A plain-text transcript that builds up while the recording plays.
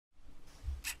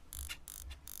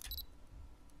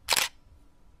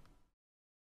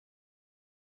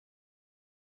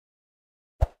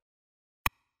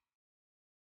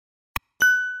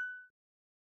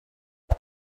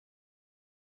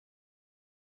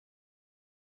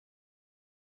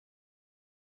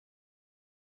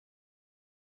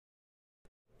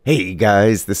Hey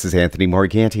guys, this is Anthony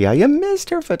Morganti. I am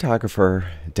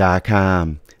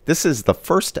MrPhotographer.com. This is the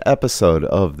first episode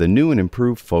of the new and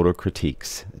improved photo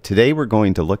critiques. Today we're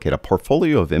going to look at a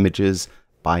portfolio of images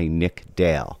by Nick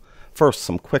Dale. First,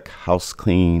 some quick house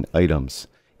clean items.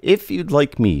 If you'd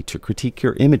like me to critique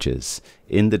your images,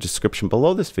 in the description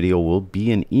below this video will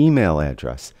be an email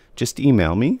address. Just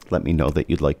email me, let me know that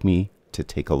you'd like me to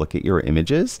take a look at your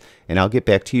images, and I'll get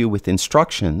back to you with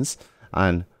instructions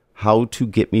on how to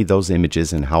get me those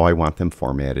images and how I want them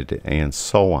formatted and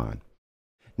so on.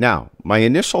 Now, my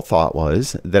initial thought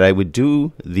was that I would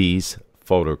do these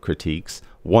photo critiques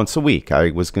once a week. I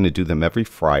was going to do them every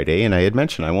Friday, and I had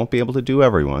mentioned I won't be able to do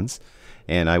everyone's,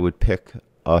 and I would pick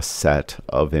a set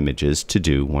of images to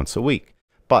do once a week.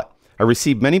 But I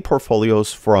received many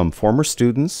portfolios from former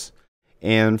students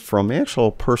and from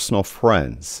actual personal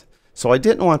friends. So I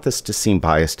didn't want this to seem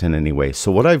biased in any way.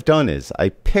 So what I've done is I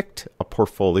picked a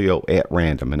portfolio at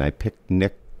random, and I picked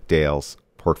Nick Dale's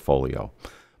portfolio.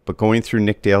 But going through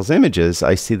Nick Dale's images,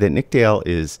 I see that Nick Dale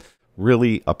is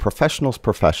really a professional's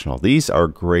professional. These are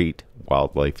great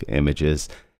wildlife images,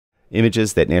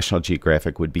 images that National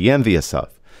Geographic would be envious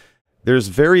of. There's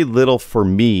very little for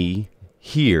me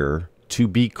here to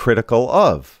be critical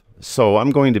of. So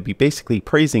I'm going to be basically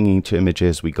praising each image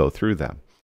as we go through them.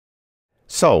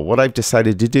 So what I've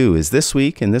decided to do is this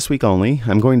week, and this week only,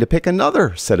 I'm going to pick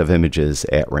another set of images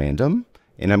at random,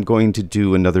 and I'm going to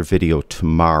do another video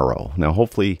tomorrow. Now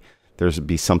hopefully there'll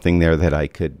be something there that I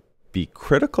could be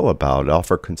critical about,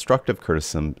 offer constructive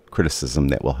criticism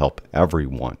that will help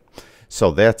everyone.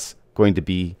 So that's going to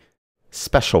be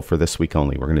special for this week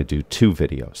only. We're going to do 2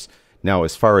 videos. Now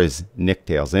as far as Nick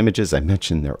Dale's images, I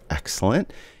mentioned they're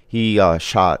excellent. He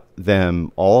shot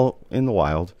them all in the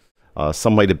wild.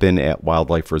 Some might have been at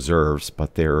wildlife reserves,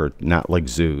 but they're not like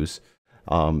zoos.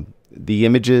 The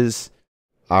images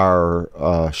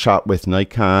are shot with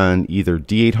Nikon, either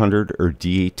D800 or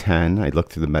D810. I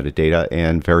looked through the metadata,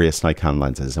 and various Nikon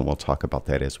lenses, and we'll talk about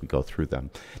that as we go through them.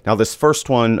 Now, this first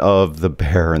one of the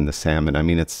bear and the salmon, I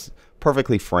mean, it's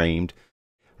perfectly framed.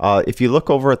 If you look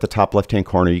over at the top left-hand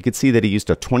corner, you can see that he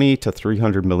used a 20 to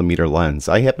 300 millimeter lens.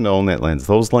 I happen to own that lens.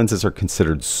 Those lenses are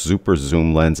considered super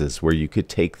zoom lenses, where you could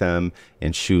take them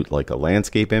and shoot like a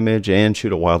landscape image and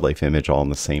shoot a wildlife image all in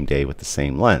the same day with the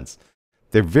same lens.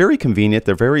 They're very convenient.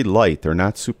 They're very light. They're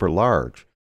not super large.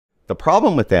 The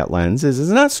problem with that lens is it's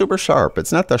not super sharp.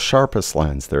 It's not the sharpest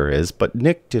lens there is, but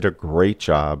Nick did a great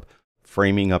job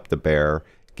framing up the bear,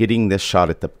 getting this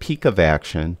shot at the peak of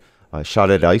action.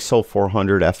 Shot at ISO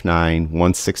 400 f9,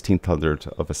 1/1600th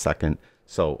of a second.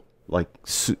 So, like,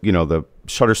 you know, the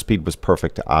shutter speed was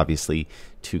perfect, obviously,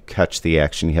 to catch the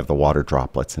action. You have the water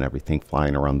droplets and everything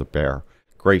flying around the bear.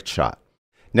 Great shot.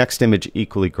 Next image,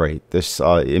 equally great. This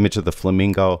image of the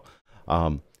flamingo.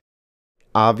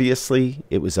 Obviously,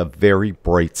 it was a very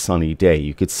bright, sunny day.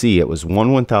 You could see it was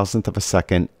 1/1000th of a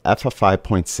second, f of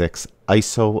 5.6,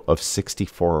 ISO of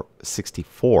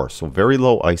 64. So very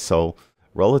low ISO.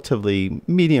 Relatively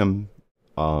medium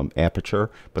aperture,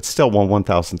 but still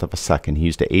 1/1000th of a second. He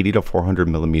used an 80 to 400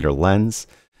 millimeter lens.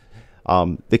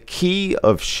 The key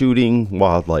of shooting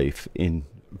wildlife in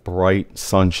bright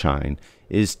sunshine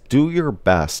is do your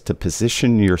best to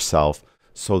position yourself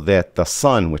so that the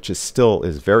sun, which is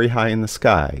very high in the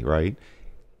sky, right?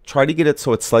 Try to get it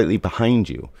so it's slightly behind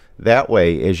you. That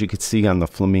way, as you can see on the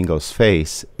flamingo's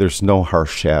face, there's no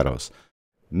harsh shadows.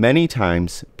 Many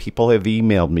times, people have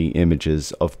emailed me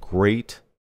images of great,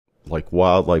 like,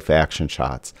 wildlife action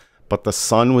shots, but the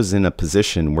sun was in a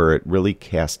position where it really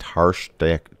cast harsh,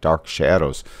 dark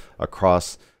shadows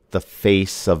across the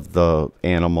face of the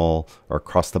animal or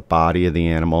across the body of the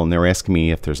animal, and they're asking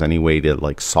me if there's any way to,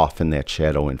 like, soften that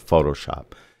shadow in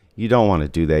Photoshop. You don't want to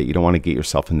do that. You don't want to get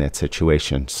yourself in that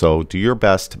situation. So do your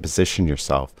best to position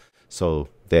yourself so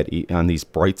that on these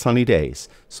bright, sunny days,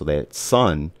 so that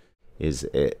sun is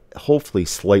hopefully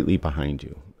slightly behind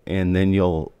you, and then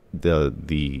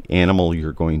the animal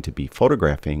you're going to be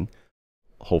photographing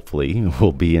hopefully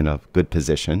will be in a good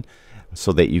position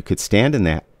so that you could stand in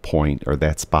that point or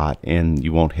that spot and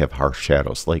you won't have harsh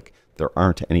shadows. Like, there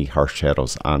aren't any harsh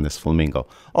shadows on this flamingo.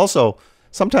 Also,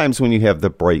 sometimes when you have the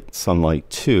bright sunlight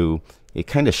too, it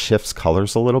kind of shifts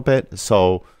colors a little bit,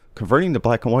 so converting to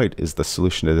black and white is the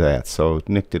solution to that. So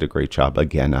Nick did a great job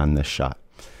again on this shot.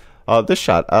 This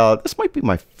might be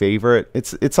my favorite.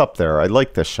 It's up there. I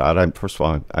like this shot. First of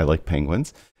all, I like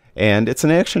penguins. And it's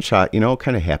an action shot, you know,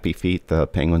 kind of happy feet. The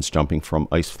penguins jumping from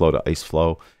ice floe to ice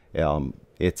floe.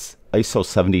 It's ISO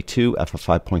 72, f of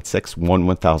 5.6,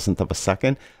 1/1000th of a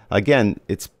second. Again,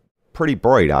 it's pretty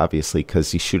bright, obviously,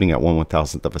 because he's shooting at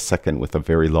 1/1000th of a second with a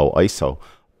very low ISO.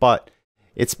 But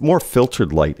It's more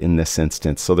filtered light in this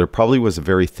instance, so there probably was a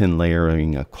very thin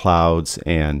layering of clouds,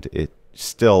 and it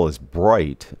still is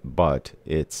bright, but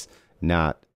it's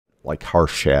not like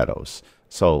harsh shadows.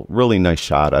 So really nice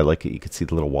shot. I like it. You can see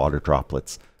the little water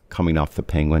droplets coming off the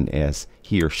penguin as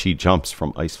he or she jumps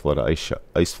from ice floe to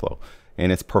ice floe,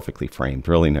 and it's perfectly framed.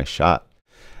 Really nice shot.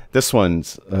 This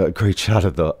one's a great shot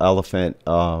of the elephant.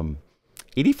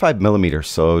 85 millimeters,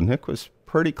 so Nick was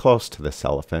pretty close to this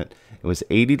elephant. It was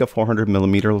 80 to 400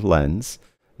 millimeter lens.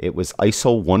 It was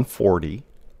ISO 140,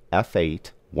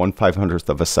 f8, 1/500th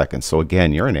of a second. So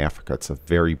again, you're in Africa. It's a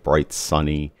very bright,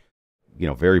 sunny,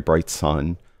 very bright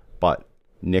sun. But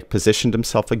Nick positioned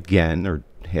himself again, or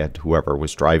had whoever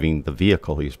was driving the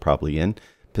vehicle he was probably in,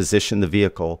 positioned the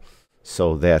vehicle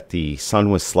so that the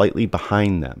sun was slightly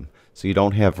behind them. So you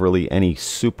don't have really any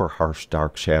super harsh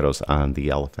dark shadows on the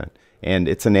elephant. And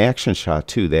it's an action shot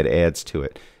too that adds to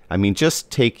it. I mean, just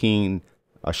taking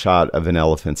a shot of an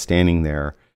elephant standing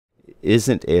there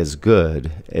isn't as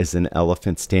good as an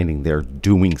elephant standing there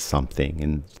doing something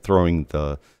and throwing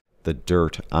the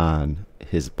dirt on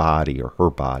his body or her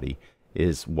body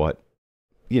is what,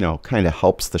 kind of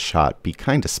helps the shot be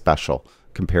kind of special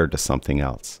compared to something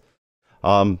else.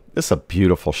 This is a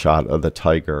beautiful shot of the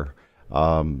tiger.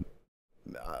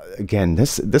 Again,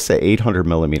 this is 800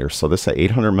 millimeters, so this is an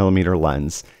 800 millimeter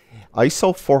lens.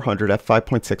 ISO 400 at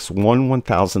 5.6,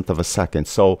 1/1000th of a second.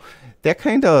 So that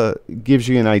kind of gives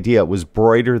you an idea. It was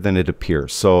brighter than it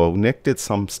appears. So Nick did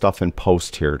some stuff in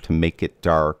post here to make it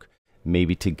dark,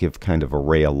 maybe to give kind of a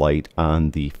ray of light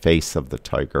on the face of the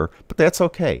tiger, but that's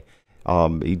okay.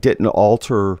 He didn't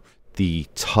alter the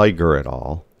tiger at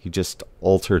all. He just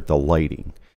altered the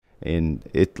lighting, and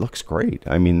it looks great.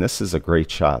 I mean, this is a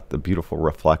great shot. The beautiful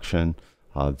reflection.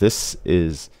 This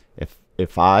is,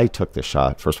 if I took this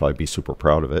shot, first of all, I'd be super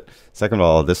proud of it. Second of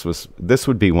all, this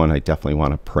would be one I definitely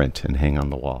want to print and hang on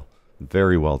the wall.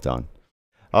 Very well done.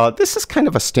 This is kind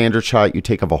of a standard shot you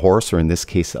take of a horse, or in this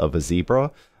case of a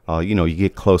zebra. You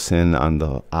get close in on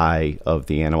the eye of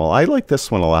the animal. I like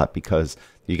this one a lot because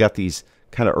you got these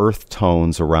kind of earth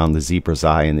tones around the zebra's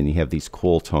eye, and then you have these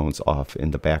cool tones off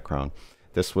in the background.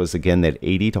 This was, again, that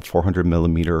 80 to 400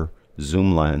 millimeter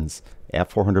zoom lens at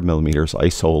 400 millimeters,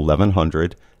 ISO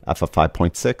 1100, f of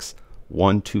 5.6,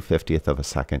 1/250th of a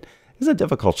second. It's a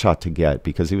difficult shot to get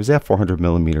because he was at 400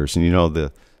 millimeters, and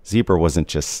the zebra wasn't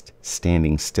just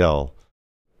standing still,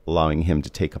 allowing him to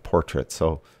take a portrait.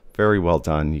 So very well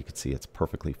done. You can see it's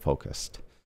perfectly focused.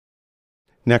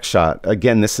 Next shot.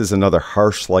 Again, this is another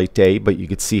harsh light day, but you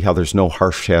could see how there's no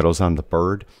harsh shadows on the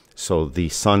bird. So the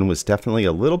sun was definitely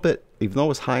a little bit, even though it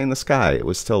was high in the sky, it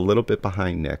was still a little bit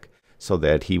behind Nick, so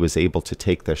that he was able to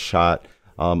take this shot.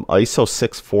 ISO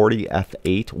 640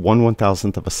 f8,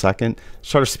 1/1000th of a second.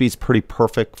 Shutter speed's pretty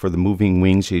perfect for the moving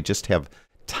wings. You just have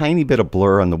tiny bit of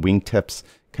blur on the wingtips.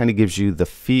 Kind of gives you the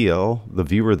feel, the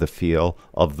viewer the feel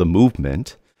of the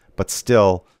movement, but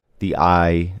still the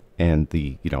eye and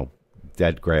the,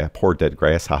 poor dead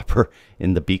grasshopper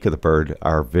in the beak of the bird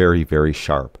are very, very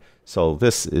sharp. So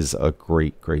this is a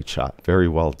great, great shot. Very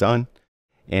well done.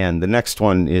 And the next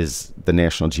one is the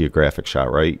National Geographic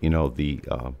shot, right?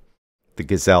 The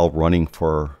gazelle running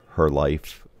for her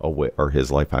life, or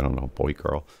his life, I don't know, boy,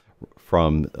 girl,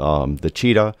 from the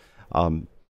cheetah.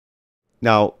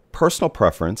 Now, personal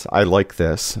preference, I like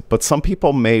this, but some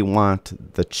people may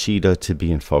want the cheetah to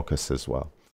be in focus as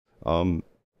well.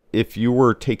 If you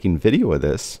were taking video of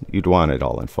this, you'd want it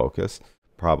all in focus,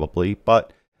 probably,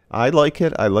 but I like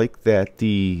it. I like that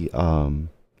the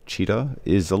cheetah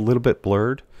is a little bit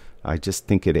blurred. I just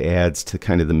think it adds to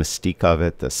kind of the mystique of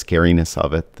it, the scariness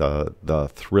of it, the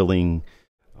thrilling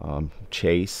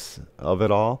chase of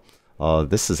it all.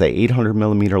 This is a 800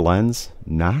 millimeter lens,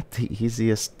 not the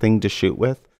easiest thing to shoot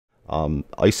with.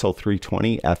 ISO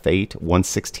 320 f8,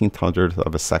 1/1600th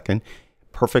of a second.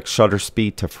 Perfect shutter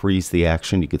speed to freeze the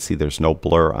action. You can see there's no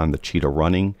blur on the cheetah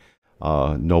running,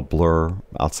 no blur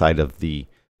outside of the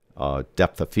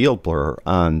depth of field blur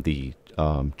on the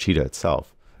cheetah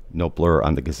itself. No blur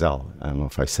on the gazelle. I don't know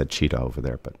if I said cheetah over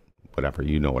there, but whatever,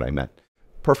 you know what I meant.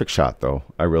 Perfect shot, though.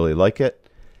 I really like it.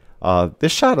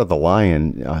 This shot of the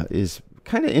lion is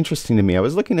kind of interesting to me. I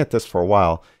was looking at this for a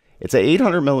while. It's an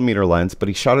 800 millimeter lens, but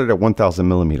he shot it at 1000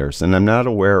 millimeters, and I'm not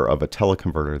aware of a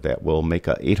teleconverter that will make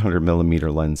a 800 millimeter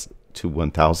lens to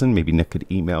 1000. Maybe Nick could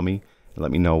email me and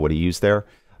let me know what he used there.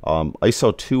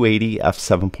 ISO 280 f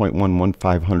 7.1,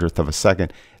 1/500th of a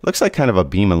second. It looks like kind of a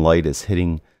beam of light is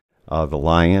hitting the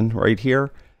lion right here,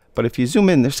 but if you zoom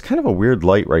in, there's kind of a weird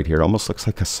light right here. It almost looks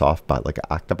like a softbox, like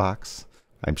an octabox.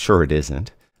 I'm sure it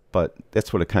isn't, but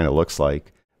that's what it kind of looks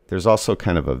like. There's also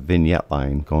kind of a vignette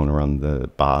line going around the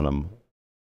bottom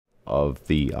of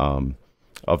the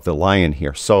lion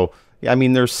here. So yeah, I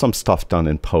mean, there's some stuff done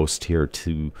in post here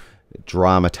to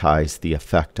dramatize the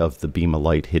effect of the beam of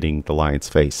light hitting the lion's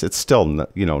face. It's still,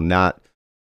 you know, not,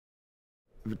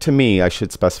 to me, I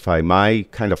should specify my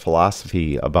kind of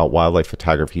philosophy about wildlife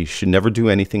photography. You should never do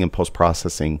anything in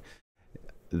post-processing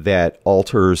that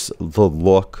alters the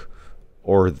look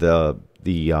or the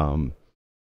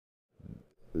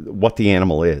what the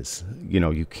animal is. You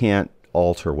know, you can't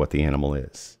alter what the animal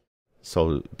is.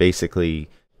 So basically,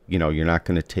 you know, you're not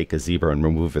going to take a zebra and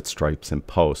remove its stripes in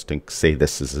post and say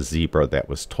this is a zebra that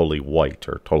was totally white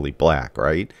or totally black,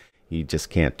 right? You just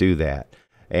can't do that.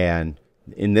 And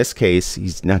in this case,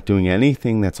 he's not doing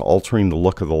anything that's altering the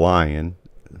look of the lion,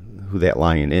 who that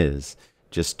lion is,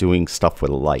 just doing stuff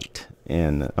with light.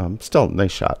 And still,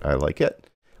 nice shot. I like it.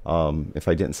 If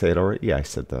I didn't say it already, yeah, I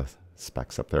said the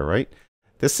specs up there, right?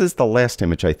 This is the last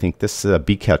image, I think. This is a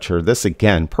bee catcher. This,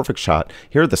 again, perfect shot.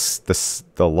 Here,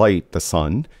 the light, the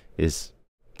sun, is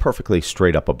perfectly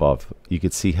straight up above. You can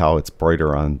see how it's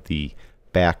brighter on the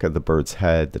back of the bird's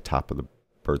head, the top of the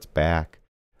bird's back.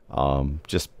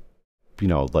 Just, you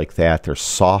know, like that. There's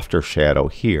softer shadow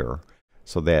here.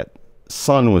 So that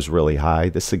sun was really high.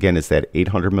 This, again, is that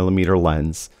 800 millimeter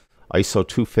lens. ISO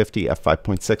 250,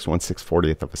 f5.6,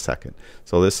 1/640th of a second.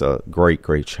 So this is a great,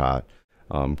 great shot.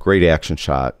 Great action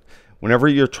shot. Whenever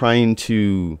you're trying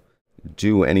to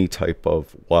do any type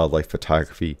of wildlife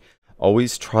photography,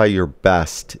 always try your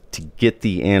best to get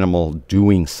the animal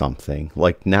doing something,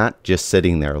 like not just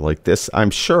sitting there like this. I'm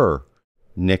sure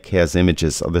Nick has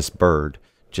images of this bird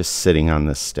just sitting on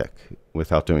this stick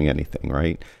without doing anything,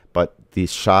 right? But the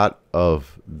shot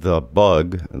of the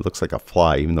bug, it looks like a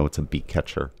fly, even though it's a bee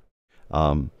catcher.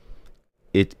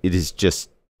 It is just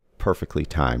perfectly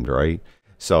timed, right?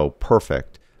 So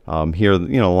perfect. Here,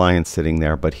 you know, lion sitting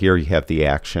there, but here you have the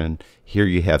action. Here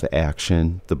you have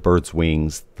action. The bird's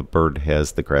wings. The bird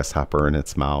has the grasshopper in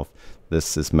its mouth.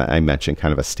 This is, I mentioned,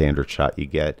 kind of a standard shot you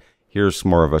get. Here's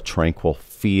more of a tranquil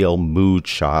feel, mood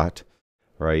shot,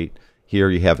 right? Here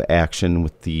you have action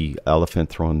with the elephant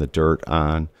throwing the dirt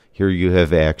on. Here you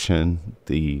have action,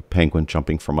 the penguin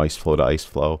jumping from ice floe to ice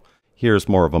floe. Here's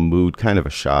more of a mood, kind of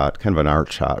a shot, kind of an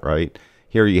art shot, right?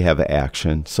 Here you have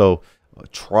action. So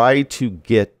try to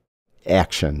get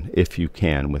action if you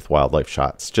can with wildlife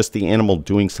shots. Just the animal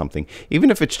doing something. Even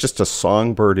if it's just a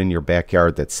songbird in your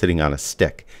backyard that's sitting on a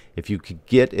stick. If you could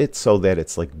get it so that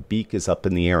its like beak is up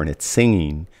in the air and it's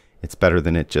singing, it's better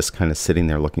than it just kind of sitting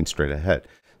there looking straight ahead.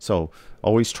 So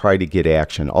always try to get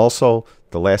action. Also,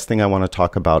 the last thing I want to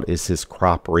talk about is his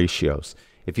crop ratios.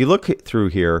 If you look through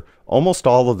here, almost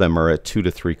all of them are at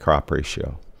 2:3 crop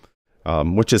ratio,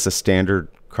 which is a standard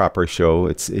crop ratio.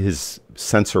 It's his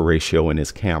sensor ratio in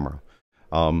his camera.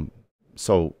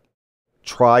 So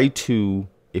try to,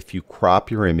 if you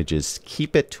crop your images,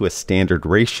 keep it to a standard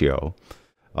ratio.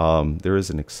 There is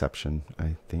an exception,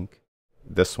 I think.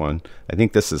 This one, I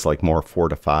think this is like more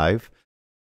 4:5.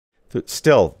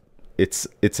 Still, it's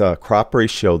a crop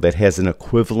ratio that has an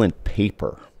equivalent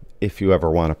paper if you ever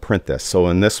want to print this. So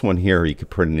in this one here, you could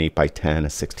print an 8x10, a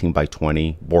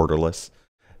 16x20 borderless.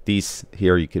 These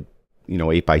here, you could, you know,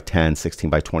 8x10,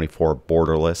 16x24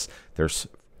 borderless.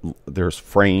 There's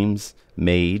frames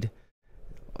made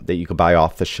that you could buy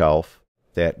off the shelf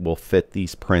that will fit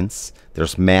these prints.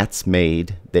 There's mats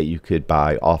made that you could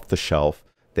buy off the shelf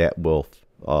that will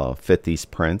fit these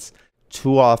prints.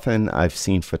 Too often I've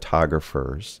seen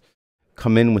photographers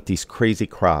come in with these crazy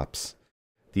crops,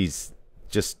 these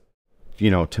just, you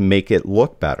know, to make it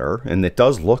look better, and it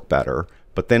does look better,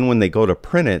 but then when they go to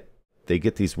print it, they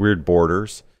get these weird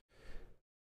borders,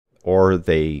 or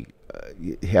they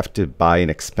have to buy an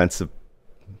expensive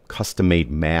custom-made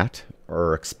mat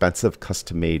or expensive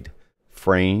custom-made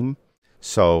frame.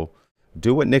 So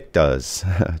do what Nick does.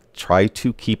 Try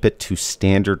to keep it to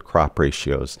standard crop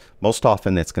ratios. Most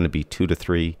often that's going to be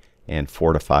 2:3 and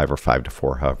 4:5 or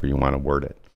 5:4, however you want to word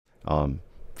it.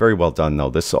 Very well done, though.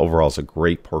 This overall is a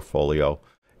great portfolio.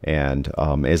 And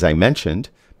as I mentioned,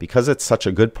 because it's such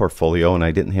a good portfolio and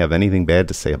I didn't have anything bad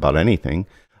to say about anything,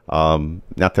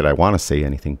 not that I want to say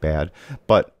anything bad,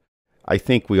 but I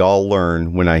think we all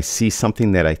learn when I see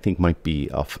something that I think might be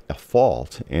a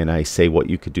fault and I say what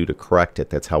you could do to correct it.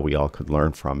 That's how we all could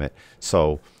learn from it.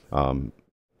 So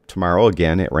tomorrow,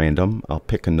 again, at random, I'll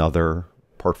pick another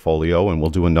portfolio and we'll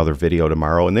do another video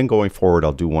tomorrow. And then going forward,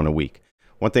 I'll do one a week.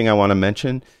 One thing I want to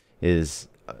mention is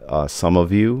some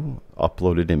of you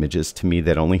uploaded images to me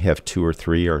that only have 2 or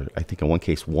 3, or I think in one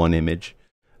case, 1 image.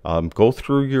 Go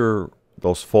through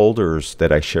those folders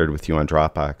that I shared with you on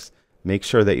Dropbox. Make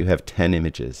sure that you have 10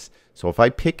 images. So if I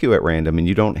pick you at random and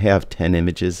you don't have 10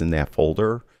 images in that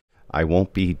folder, I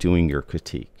won't be doing your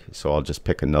critique. So I'll just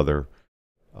pick another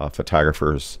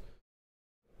photographer's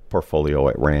portfolio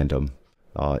at random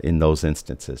in those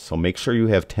instances. So make sure you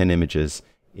have 10 images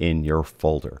in your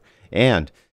folder.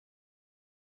 And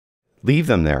leave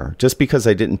them there. Just because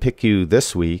I didn't pick you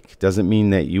this week doesn't mean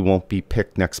that you won't be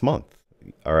picked next month.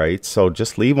 All right, so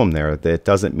just leave them there. That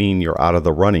doesn't mean you're out of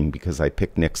the running because I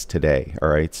picked Nick's today. All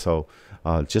right, so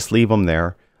just leave them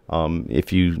there.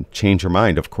 If you change your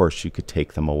mind, of course, you could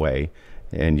take them away,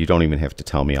 and you don't even have to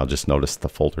tell me. I'll just notice the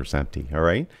folder's empty. All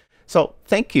right, so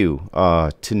thank you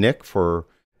to Nick for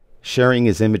sharing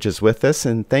his images with us,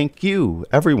 and thank you,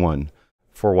 everyone,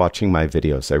 for watching my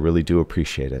videos. I really do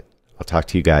appreciate it. I'll talk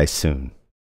to you guys soon.